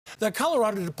The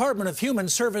Colorado Department of Human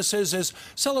Services is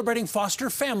celebrating foster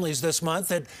families this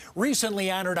month. It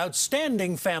recently honored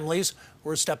outstanding families who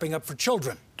are stepping up for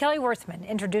children. Kelly Worthman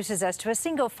introduces us to a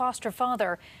single foster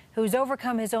father who's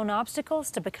overcome his own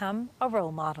obstacles to become a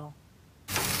role model.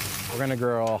 We're going to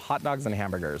grill hot dogs and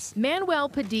hamburgers. Manuel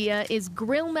Padilla is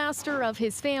grill master of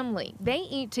his family. They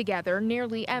eat together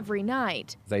nearly every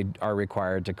night. They are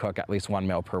required to cook at least one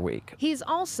meal per week. He's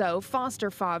also foster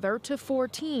father to 4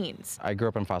 teens. I grew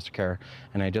up in foster care,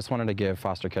 and I just wanted to give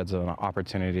foster kids an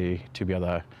opportunity to be able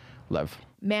to live.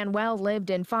 Manuel lived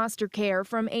in foster care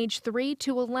from age 3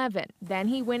 to 11. Then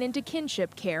he went into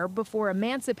kinship care before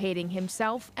emancipating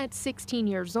himself at 16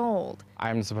 years old.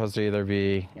 I'm supposed to either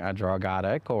be a drug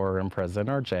addict or in prison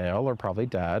or jail or probably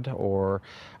dead or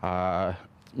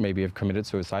maybe have committed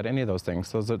suicide, any of those things.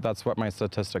 So that's what my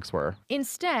statistics were.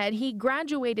 Instead, he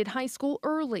graduated high school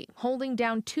early, holding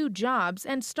down 2 jobs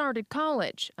and started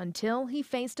college until he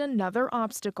faced another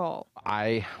obstacle.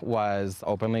 I was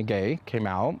openly gay, came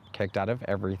out, kicked out of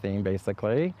everything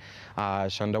basically,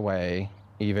 shunned away,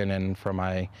 even in from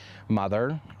my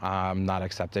mother, not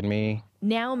accepted me.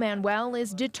 Now Manuel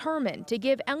is determined to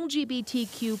give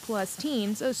LGBTQ+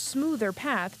 teens a smoother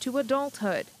path to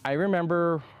adulthood. I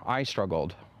remember I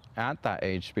struggled at that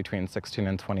age between 16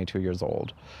 and 22 years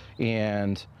old,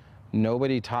 and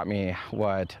nobody taught me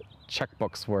what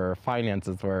checkbooks were,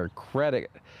 finances were,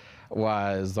 credit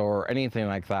was, or anything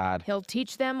like that. He'll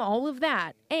teach them all of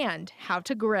that and how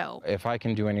to grill. If I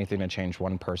can do anything to change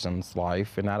one person's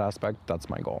life in that aspect, that's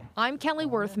my goal. I'm Kelly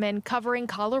Worthman, covering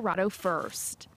Colorado First.